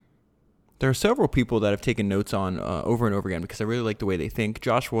there are several people that I've taken notes on over and over again because I really like the way they think.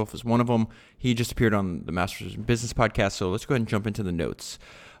 Josh Wolfe is one of them. He just appeared on the Masters in Business podcast, so let's go ahead and jump into the notes.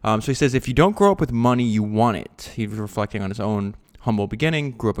 So he says, if you don't grow up with money, you want it. He was reflecting on his own humble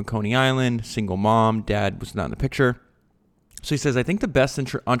beginning, grew up in Coney Island, single mom, dad was not in the picture. So he says, I think the best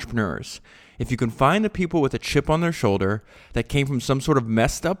entrepreneurs, if you can find the people with a chip on their shoulder that came from some sort of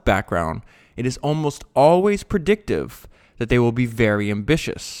messed up background, it is almost always predictive that they will be very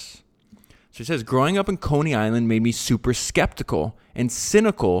ambitious. So he says, growing up in Coney Island made me super skeptical and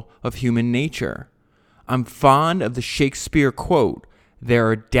cynical of human nature. I'm fond of the Shakespeare quote, there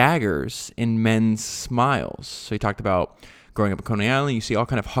are daggers in men's smiles. So he talked about growing up in Coney Island, you see all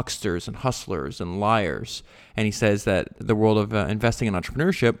kind of hucksters and hustlers and liars. And he says that the world of investing in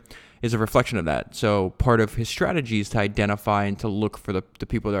entrepreneurship is a reflection of that. So part of his strategy is to identify and to look for the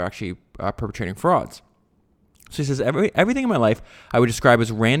people that are actually perpetrating frauds. So he says, everything in my life I would describe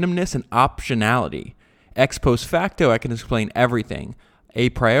as randomness and optionality. Ex post facto, I can explain everything. A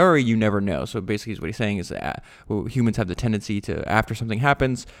priori, you never know. So basically what he's saying is that humans have the tendency to, after something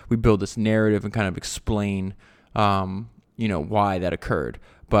happens, we build this narrative and kind of explain, why that occurred.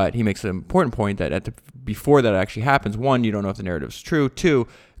 But he makes an important point that before that actually happens, one, you don't know if the narrative is true. Two,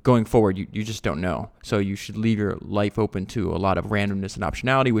 going forward, you just don't know. So you should leave your life open to a lot of randomness and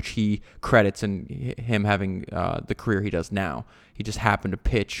optionality, which he credits in him having the career he does now. He just happened to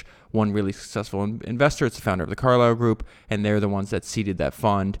pitch one really successful investor. It's the founder of the Carlyle Group, and they're the ones that seeded that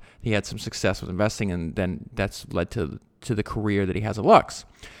fund. He had some success with investing, and then that's led to the career that he has at Lux.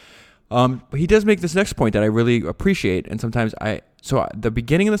 He does make this next point that I really appreciate, and sometimes so the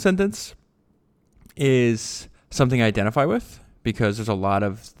beginning of the sentence is something I identify with, because there's a lot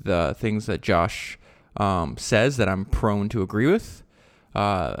of the things that Josh says that I'm prone to agree with.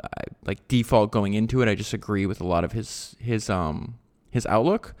 Like default going into it, I just agree with a lot of his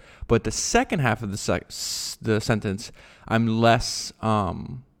outlook. But the second half of the sentence, I'm less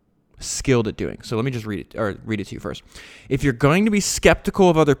skilled at doing. So let me just read it to you first. If you're going to be skeptical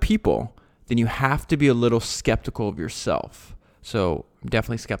of other people, then you have to be a little skeptical of yourself. So I'm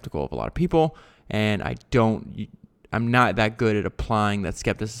definitely skeptical of a lot of people, and I'm not that good at applying that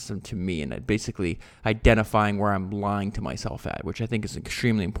skepticism to me and basically identifying where I'm lying to myself at, which I think is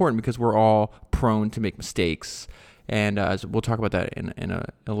extremely important because we're all prone to make mistakes. And we'll talk about that in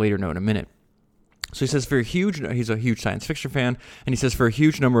a later note in a minute. So he says he's a huge science fiction fan, and he says for a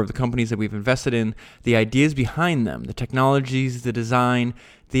huge number of the companies that we've invested in, the ideas behind them, the technologies, the design,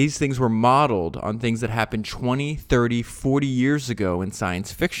 these things were modeled on things that happened 20, 30, 40 years ago in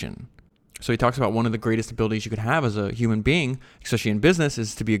science fiction. So he talks about one of the greatest abilities you could have as a human being, especially in business,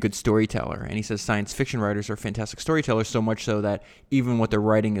 is to be a good storyteller. And he says science fiction writers are fantastic storytellers, so much so that even what they're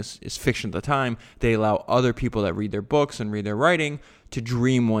writing is fiction at the time, they allow other people that read their books and read their writing to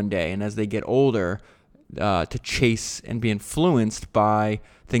dream one day. And as they get older, to chase and be influenced by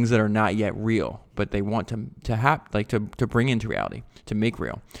things that are not yet real, but they want to bring into reality, to make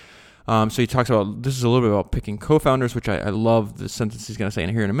real. So he talks about, this is a little bit about picking co-founders, which I love the sentence he's going to say in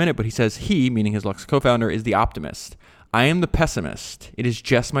here in a minute, but he says he, meaning his Lux co-founder, is the optimist. I am the pessimist. It is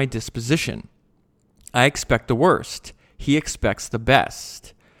just my disposition. I expect the worst. He expects the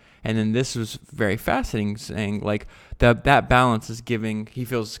best. And then this was very fascinating, saying like that balance is giving, he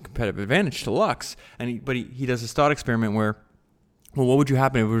feels a competitive advantage to Lux. But he does this thought experiment where, well, what would you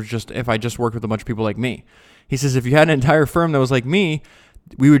happen if I just worked with a bunch of people like me? He says, if you had an entire firm that was like me,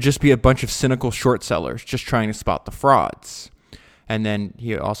 we would just be a bunch of cynical short sellers just trying to spot the frauds. And then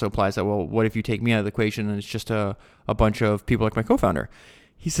he also applies that, well, what if you take me out of the equation and it's just a bunch of people like my co-founder?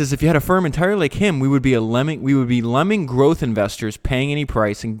 He says, if you had a firm entirely like him, we would be lemming growth investors paying any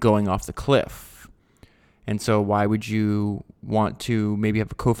price and going off the cliff. And so why would you want to maybe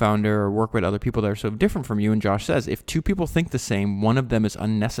have a co-founder or work with other people that are so different from you? And Josh says, if two people think the same, one of them is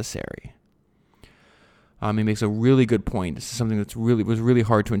unnecessary. He makes a really good point. This is something was really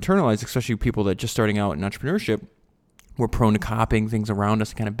hard to internalize, especially people that just starting out in entrepreneurship were prone to copying things around us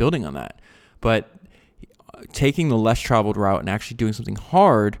and kind of building on that. But taking the less traveled route and actually doing something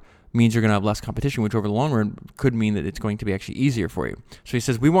hard means you're going to have less competition, which over the long run could mean that it's going to be actually easier for you. So he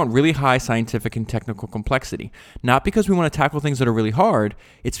says, we want really high scientific and technical complexity, not because we want to tackle things that are really hard.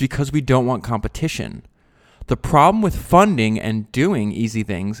 It's because we don't want competition. The problem with funding and doing easy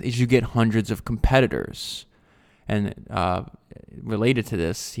things is you get hundreds of competitors. And related to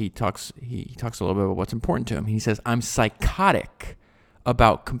this, he talks a little bit about what's important to him. He says, I'm psychotic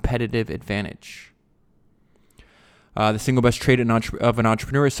about competitive advantage. The single best trait of an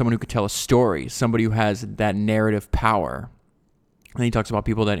entrepreneur is someone who could tell a story, somebody who has that narrative power. And he talks about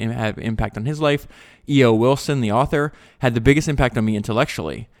people that have impact on his life. E.O. Wilson, the author, had the biggest impact on me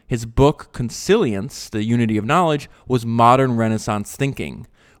intellectually. His book, Consilience, The Unity of Knowledge, was modern Renaissance thinking.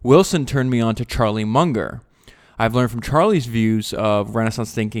 Wilson turned me on to Charlie Munger. I've learned from Charlie's views of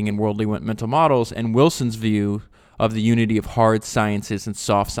Renaissance thinking and worldly mental models, and Wilson's view of the unity of hard sciences and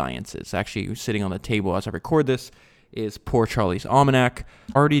soft sciences. Actually, sitting on the table as I record this is Poor Charlie's Almanac.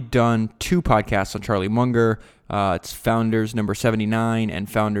 Already done 2 podcasts on Charlie Munger. It's Founders number 79 and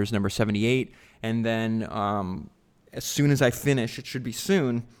Founders number 78. And then as soon as I finish, it should be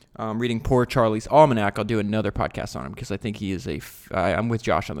soon, reading Poor Charlie's Almanac, I'll do another podcast on him because I think he is I'm with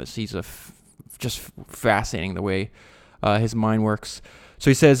Josh on this. He's just fascinating the way his mind works. So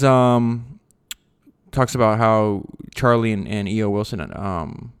he says, talks about how Charlie and E.O. Wilson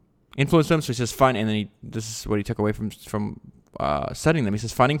influenced them. So he says, fine. And then this is what he took away from studying them. He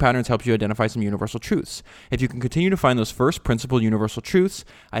says, finding patterns helps you identify some universal truths. If you can continue to find those first principle universal truths,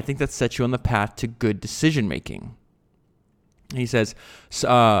 I think that sets you on the path to good decision making. He says,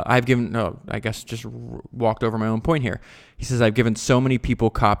 I just walked over my own point here. He says, I've given so many people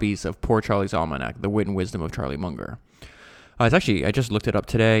copies of Poor Charlie's Almanac, The Wit and Wisdom of Charlie Munger. I just looked it up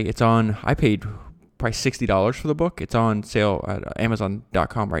today. I paid probably $60 for the book. It's on sale at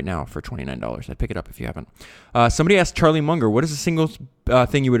Amazon.com right now for $29. I'd pick it up if you haven't. Somebody asked Charlie Munger, what is the single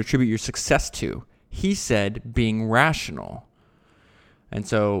thing you would attribute your success to? He said, being rational. And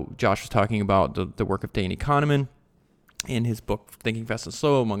so Josh was talking about the work of Danny Kahneman in his book, Thinking Fast and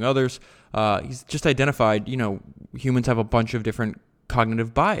Slow, among others. He's just identified, humans have a bunch of different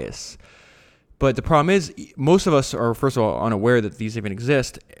cognitive bias. But the problem is, most of us are, first of all, unaware that these even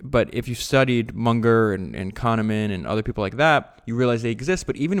exist. But if you studied Munger and Kahneman and other people like that, you realize they exist.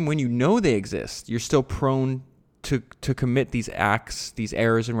 But even when you know they exist, you're still prone to commit these acts, these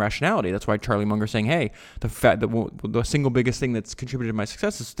errors in rationality. That's why Charlie Munger is saying, hey, the single biggest thing that's contributed to my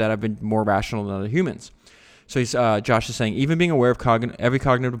success is that I've been more rational than other humans. So Josh is saying, even being aware of every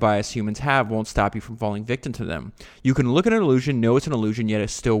cognitive bias humans have won't stop you from falling victim to them. You can look at an illusion, know it's an illusion, yet it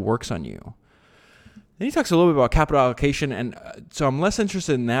still works on you. Then he talks a little bit about capital allocation, and so I'm less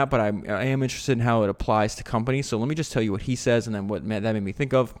interested in that, but I am interested in how it applies to companies. So let me just tell you what he says and then what that made me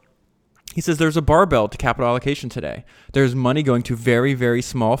think of. He says there's a barbell to capital allocation today. There's money going to very, very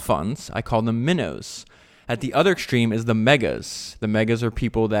small funds. I call them minnows. At the other extreme is the megas. The megas are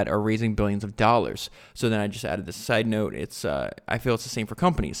people that are raising billions of dollars. So then I just added this side note. I feel it's the same for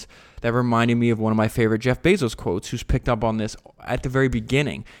companies. That reminded me of one of my favorite Jeff Bezos quotes, who's picked up on this at the very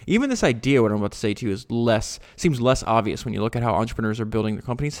beginning. Even this idea, what I'm about to say to you, seems less obvious when you look at how entrepreneurs are building their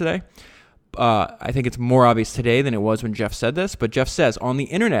companies today. I think it's more obvious today than it was when Jeff said this. But Jeff says, on the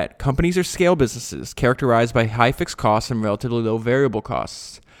internet, companies are scale businesses characterized by high fixed costs and relatively low variable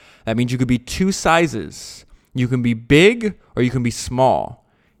costs. That means you could be 2 sizes. You can be big or you can be small.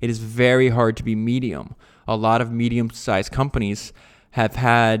 It is very hard to be medium. A lot of medium-sized companies have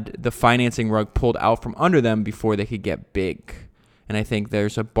had the financing rug pulled out from under them before they could get big. And I think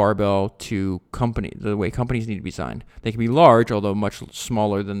there's a barbell to the way companies need to be designed. They can be large, although much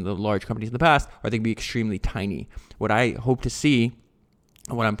smaller than the large companies in the past, or they can be extremely tiny. What I hope to see,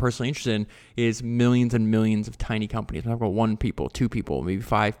 what I'm personally interested in, is millions and millions of tiny companies. I'm talking about 1 people, 2 people, maybe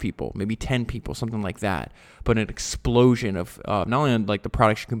 5 people, maybe 10 people, something like that. But an explosion of not only like the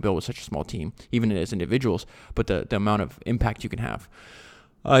products you can build with such a small team, even as individuals, but the amount of impact you can have.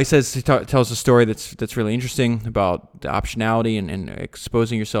 He tells a story that's really interesting about the optionality and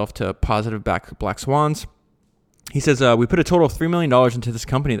exposing yourself to positive black swans. He says, we put a total of $3 million into this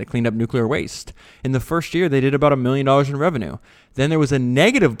company that cleaned up nuclear waste. In the first year, they did about $1 million in revenue. Then there was a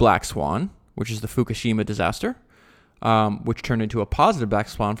negative black swan, which is the Fukushima disaster, which turned into a positive black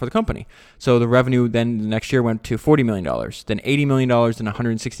swan for the company. So the revenue then the next year went to $40 million, then $80 million, then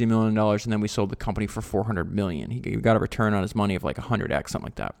 $160 million, and then we sold the company for $400 million. He got a return on his money of like 100x,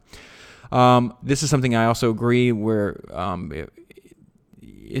 something like that. This is something I also agree where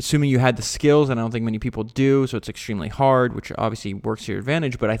assuming you had the skills, and I don't think many people do, so it's extremely hard, which obviously works to your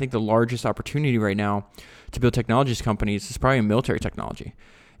advantage, but I think the largest opportunity right now to build technologies companies is probably in military technology.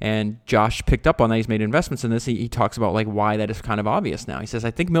 And Josh picked up on that. He's made investments in this. He talks about like why that is kind of obvious now. He says,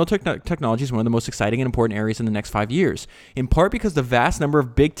 I think military technology is one of the most exciting and important areas in the next 5 years, in part because the vast number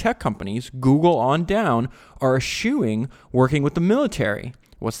of big tech companies, Google on down, are eschewing working with the military.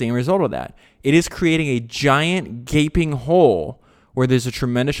 What's the end result of that? It is creating a giant gaping hole where there's a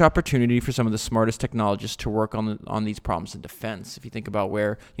tremendous opportunity for some of the smartest technologists to work on these problems in defense. If you think about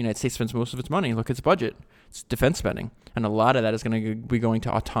where the United States spends most of its money, look at its budget. It's defense spending. And a lot of that is going to be going to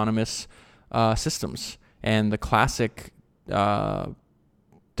autonomous systems. And the classic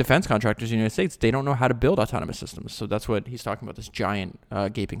defense contractors in the United States, they don't know how to build autonomous systems. So that's what he's talking about, this giant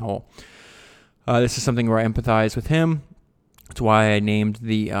gaping hole. This is something where I empathize with him. That's why I named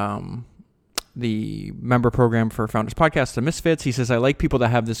the member program for Founders Podcast the Misfits. He says, I like people that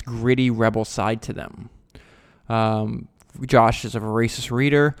have this gritty rebel side to them. Josh is a voracious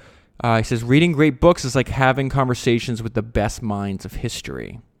reader. He says, reading great books is like having conversations with the best minds of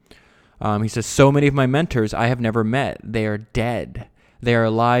history. He says, so many of my mentors I have never met. They are dead. They are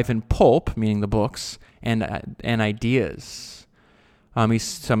alive in pulp, meaning the books, and ideas. He's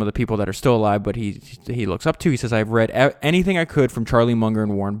some of the people that are still alive, but he looks up to. He says, I've read anything I could from Charlie Munger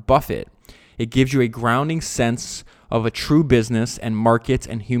and Warren Buffett. It gives you a grounding sense of a true business and markets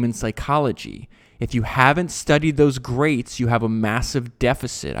and human psychology. If you haven't studied those greats, you have a massive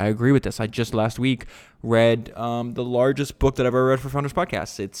deficit. I agree with this. I just last week read the largest book that I've ever read for Founders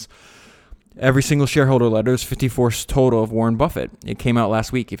Podcast. It's Every Single Shareholder Letter, 54 total of Warren Buffett. It came out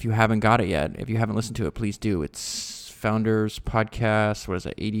last week. If you haven't got it yet, if you haven't listened to it, please do. It's Founders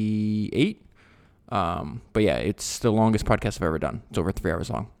Podcast, 88? But yeah, it's the longest podcast I've ever done. It's over 3 hours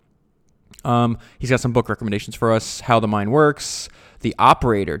long. He's got some book recommendations for us. How the Mind Works. The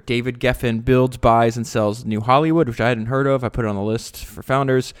Operator. David Geffen builds, buys, and sells New Hollywood, which I hadn't heard of. I put it on the list for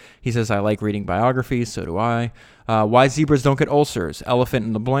founders. He says, I like reading biographies. So do I. Why Zebras Don't Get Ulcers. Elephant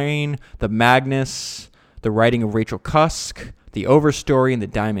in the Brain. The Magnus. The Writing of Rachel Cusk. The Overstory, and The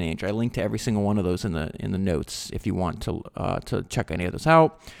Diamond Age. I link to every single one of those in the notes if you want to check any of those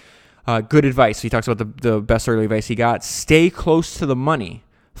out. Good advice. He talks about the best early advice he got. Stay close to the money.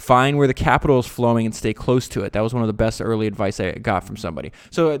 Find where the capital is flowing and stay close to it. That was one of the best early advice I got from somebody.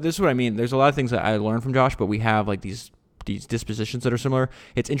 So this is what I mean. There's a lot of things that I learned from Josh, but we have like these dispositions that are similar.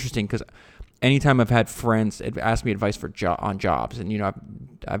 It's interesting because anytime I've had friends ask me advice on jobs, and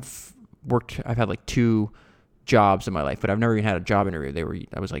I've had like 2 jobs in my life, but I've never even had a job interview.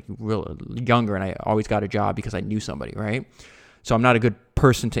 I was like real younger, and I always got a job because I knew somebody, right? So I'm not a good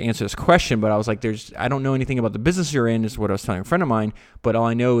person to answer this question, but I was like, I don't know anything about the business you're in, is what I was telling a friend of mine, but all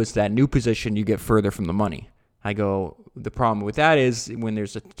I know is that new position, you get further from the money. I go, the problem with that is when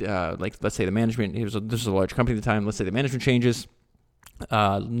there's let's say the management, this is a large company at the time, let's say the management changes,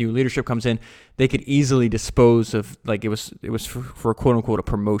 new leadership comes in, they could easily dispose of, like it was for quote unquote a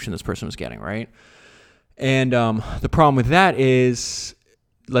promotion this person was getting, right? And the problem with that is,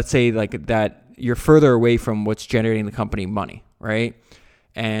 let's say like that you're further away from what's generating the company money, right?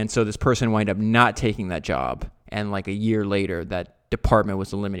 And so this person wind up not taking that job, and like a year later, that department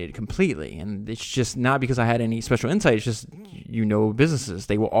was eliminated completely. And it's just not because I had any special insight. It's just, businesses,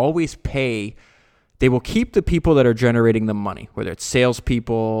 they will always pay. They will keep the people that are generating the money, whether it's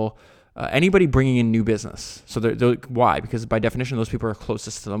salespeople, anybody bringing in new business. So why? Because by definition, those people are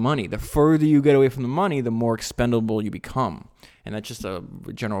closest to the money. The further you get away from the money, the more expendable you become. And that's just a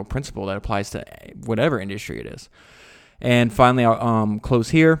general principle that applies to whatever industry it is. And finally, I'll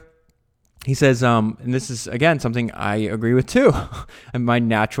close here. He says, and this is, again, something I agree with too. And my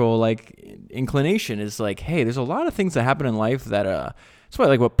natural inclination is like, hey, there's a lot of things that happen in life that it's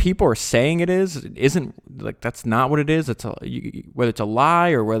what people are saying it isn't like, that's not what it is. It's whether it's a lie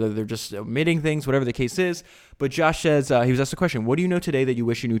or whether they're just omitting things, whatever the case is. But Josh says, he was asked a question, what do you know today that you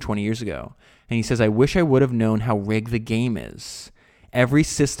wish you knew 20 years ago? And he says, I wish I would have known how rigged the game is. Every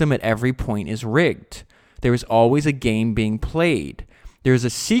system at every point is rigged. There is always a game being played. There's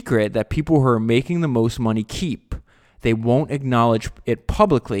a secret that people who are making the most money keep. They won't acknowledge it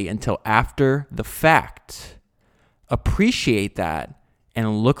publicly until after the fact. Appreciate that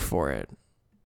and look for it.